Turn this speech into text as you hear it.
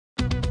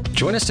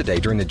Join us today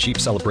during the Jeep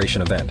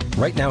Celebration event.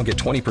 Right now, get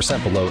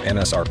 20% below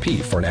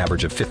MSRP for an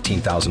average of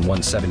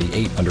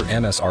 $15,178 under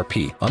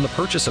MSRP on the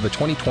purchase of a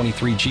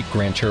 2023 Jeep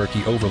Grand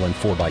Cherokee Overland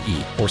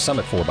 4xE or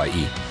Summit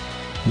 4xE.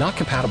 Not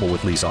compatible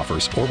with lease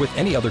offers or with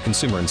any other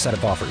consumer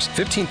incentive offers.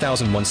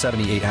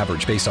 $15,178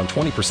 average based on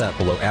 20%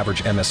 below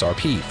average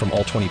MSRP from all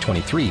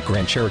 2023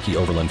 Grand Cherokee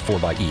Overland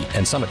 4xE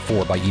and Summit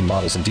 4xE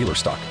models in dealer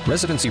stock.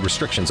 Residency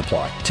restrictions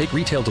apply. Take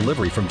retail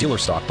delivery from dealer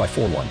stock by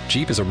 4/1.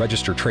 Jeep is a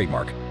registered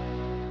trademark.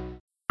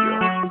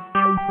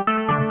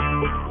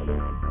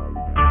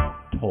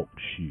 Talk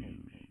shoes.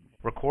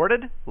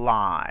 Recorded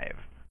live.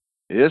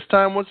 It's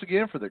time once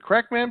again for the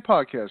Crackman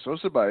podcast,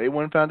 hosted by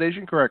A1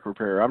 Foundation Crack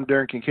Repair. I'm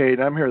Darren Kincaid,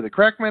 and I'm here with the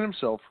Crackman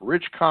himself,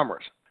 Rich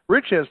Commerce.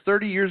 Rich has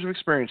 30 years of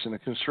experience in the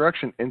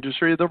construction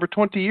industry with over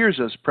 20 years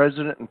as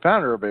president and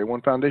founder of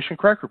A1 Foundation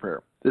Crack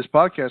Repair. This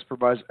podcast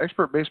provides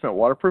expert basement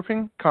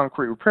waterproofing,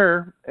 concrete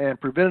repair,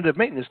 and preventative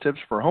maintenance tips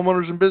for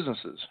homeowners and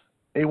businesses.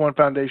 A1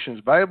 Foundation's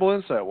valuable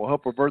insight will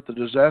help avert the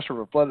disaster of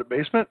a flooded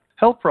basement,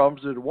 health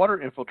problems due to water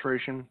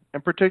infiltration,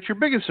 and protect your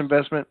biggest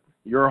investment,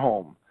 your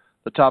home.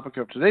 The topic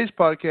of today's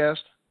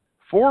podcast,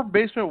 4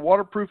 basement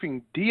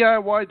waterproofing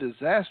DIY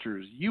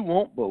disasters you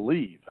won't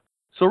believe.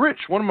 So,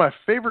 Rich, one of my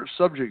favorite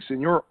subjects in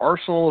your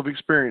arsenal of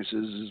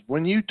experiences is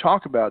when you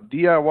talk about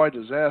DIY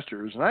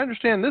disasters, and I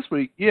understand this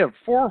week you have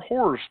 4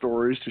 horror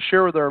stories to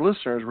share with our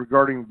listeners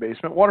regarding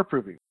basement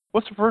waterproofing.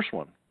 What's the first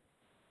one?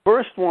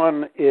 First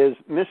one is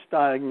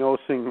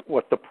misdiagnosing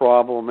what the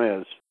problem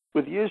is.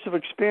 With years of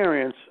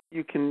experience,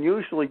 you can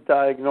usually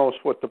diagnose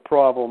what the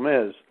problem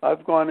is.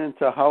 I've gone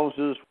into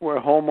houses where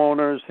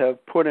homeowners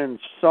have put in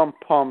sump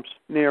pumps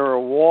near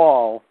a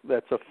wall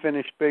that's a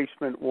finished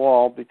basement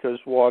wall because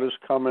water's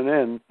coming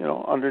in,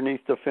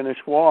 underneath the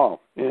finished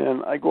wall.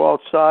 And I go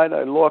outside,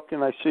 I look,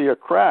 and I see a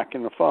crack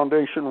in the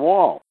foundation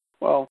wall.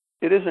 Well,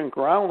 it isn't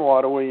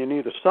groundwater where you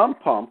need a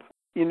sump pump.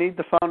 You need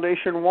the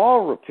foundation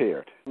wall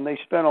repaired. And they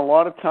spent a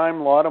lot of time,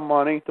 a lot of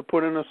money to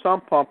put in a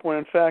sump pump when,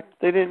 in fact,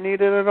 they didn't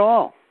need it at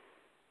all.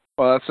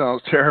 Well, that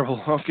sounds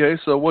terrible. Okay,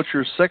 so what's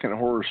your second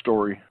horror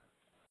story?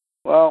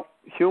 Well,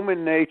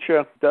 human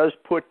nature does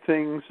put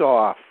things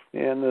off.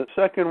 And the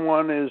second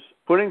one is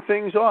putting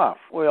things off.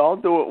 We all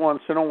do it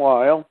once in a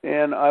while.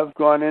 And I've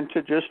gone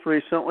into just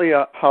recently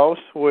a house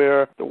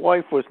where the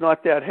wife was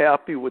not that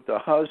happy with the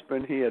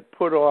husband. He had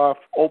put off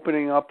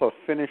opening up a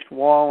finished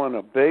wall in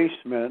a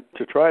basement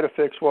to try to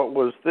fix what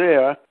was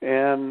there.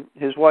 And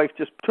his wife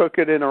just took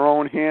it in her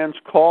own hands,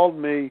 called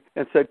me,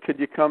 and said, "Could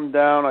you come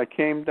down?" I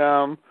came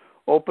down.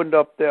 Opened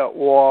up that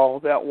wall.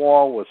 That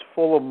wall was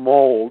full of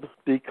mold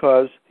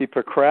because he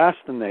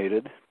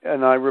procrastinated,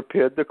 and I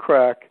repaired the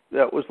crack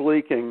that was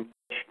leaking.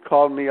 She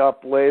called me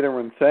up later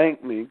and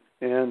thanked me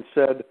and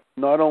said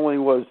not only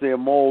was there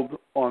mold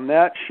on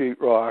that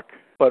sheetrock,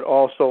 but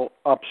also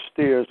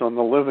upstairs on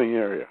the living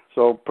area.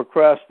 So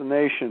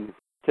procrastination,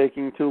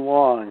 taking too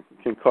long,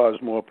 can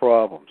cause more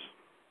problems.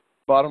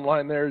 Bottom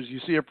line there is you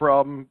see a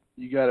problem,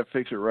 you got to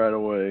fix it right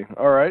away.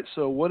 All right,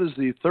 so what is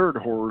the third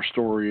horror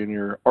story in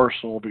your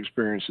arsenal of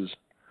experiences?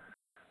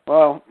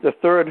 Well, the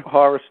third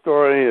horror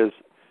story is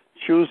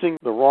choosing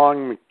the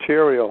wrong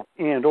material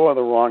and or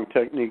the wrong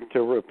technique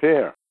to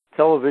repair.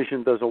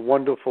 Television does a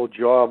wonderful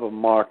job of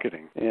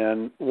marketing.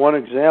 And one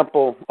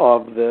example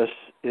of this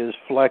is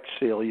Flex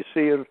Seal. You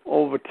see it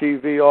over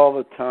TV all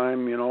the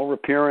time,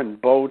 repairing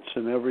boats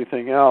and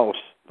everything else.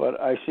 But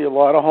I see a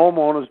lot of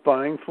homeowners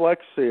buying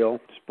Flex Seal,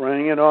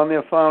 spraying it on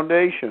their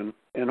foundation,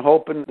 and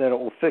hoping that it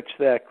will fix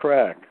that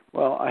crack.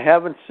 Well, I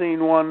haven't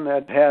seen one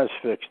that has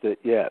fixed it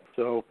yet.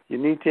 So you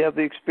need to have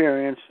the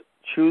experience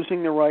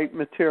choosing the right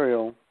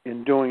material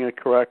and doing it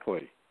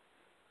correctly.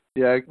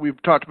 Yeah,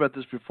 we've talked about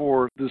this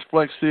before. This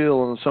Flex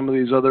Seal and some of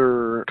these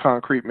other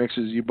concrete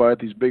mixes you buy at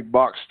these big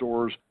box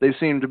stores, they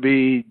seem to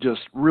be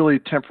just really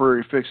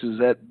temporary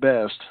fixes at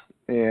best.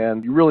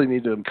 And you really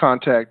need to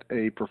contact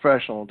a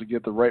professional to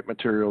get the right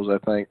materials, I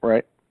think,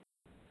 right?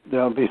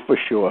 That'll be for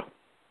sure.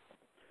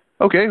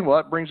 Okay, well,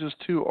 that brings us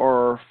to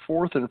our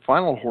fourth and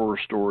final horror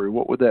story.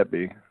 What would that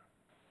be?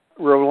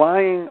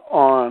 Relying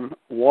on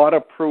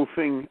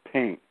waterproofing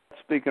paint.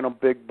 Speaking of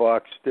big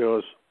box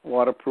stores,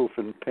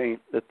 waterproofing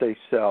paint that they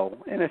sell.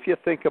 And if you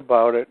think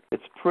about it,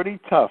 it's pretty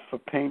tough for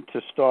paint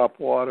to stop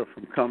water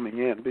from coming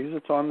in because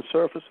it's on the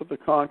surface of the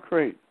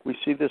concrete. We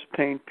see this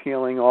paint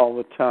peeling all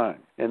the time.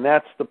 And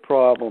that's the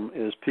problem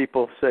is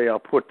people say, I'll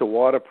put the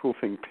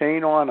waterproofing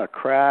paint on a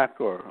crack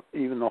or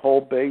even the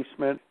whole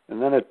basement, and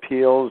then it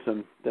peels,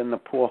 and then the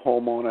poor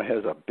homeowner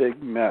has a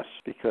big mess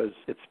because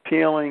it's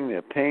peeling,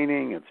 they're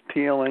painting, it's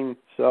peeling.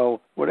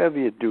 So whatever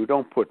you do,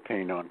 don't put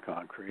paint on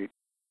concrete.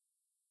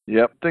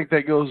 Yep, I think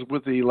that goes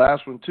with the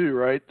last one too,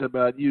 right?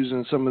 About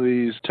using some of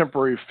these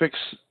temporary fix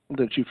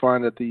that you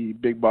find at the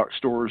big box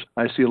stores.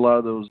 I see a lot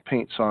of those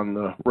paints on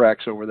the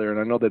racks over there, and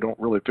I know they don't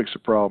really fix the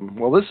problem.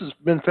 Well, this has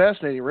been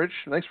fascinating, Rich.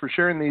 Thanks for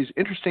sharing these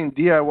interesting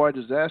DIY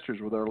disasters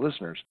with our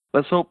listeners.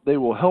 Let's hope they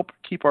will help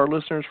keep our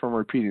listeners from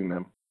repeating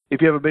them.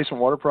 If you have a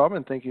basement water problem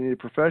and think you need a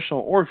professional,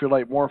 or if you'd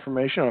like more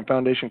information on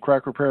foundation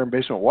crack repair and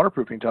basement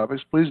waterproofing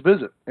topics, please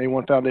visit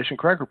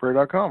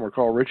A1FoundationCrackRepair.com or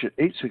call Rich at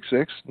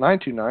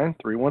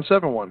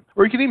 866-929-3171.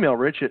 Or you can email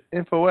Rich at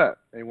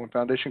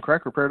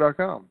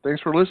info@A1FoundationCrackRepair.com.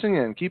 Thanks for listening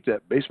and keep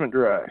that basement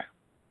dry.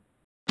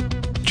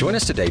 Join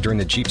us today during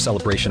the Jeep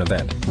Celebration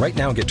event. Right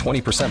now, get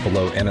 20%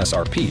 below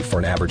MSRP for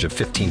an average of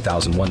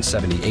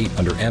 $15,178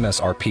 under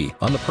MSRP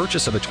on the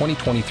purchase of a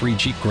 2023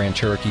 Jeep Grand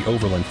Cherokee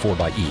Overland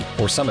 4xE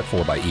or Summit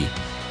 4xE.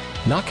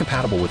 Not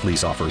compatible with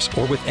lease offers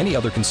or with any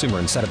other consumer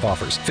incentive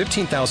offers.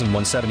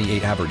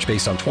 $15,178 average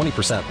based on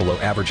 20% below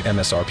average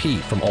MSRP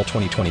from all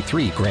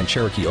 2023 Grand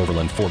Cherokee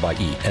Overland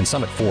 4xE and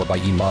Summit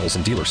 4xE models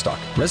in dealer stock.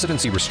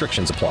 Residency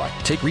restrictions apply.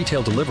 Take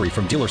retail delivery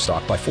from dealer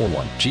stock by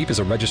 4/1. Jeep is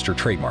a registered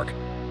trademark.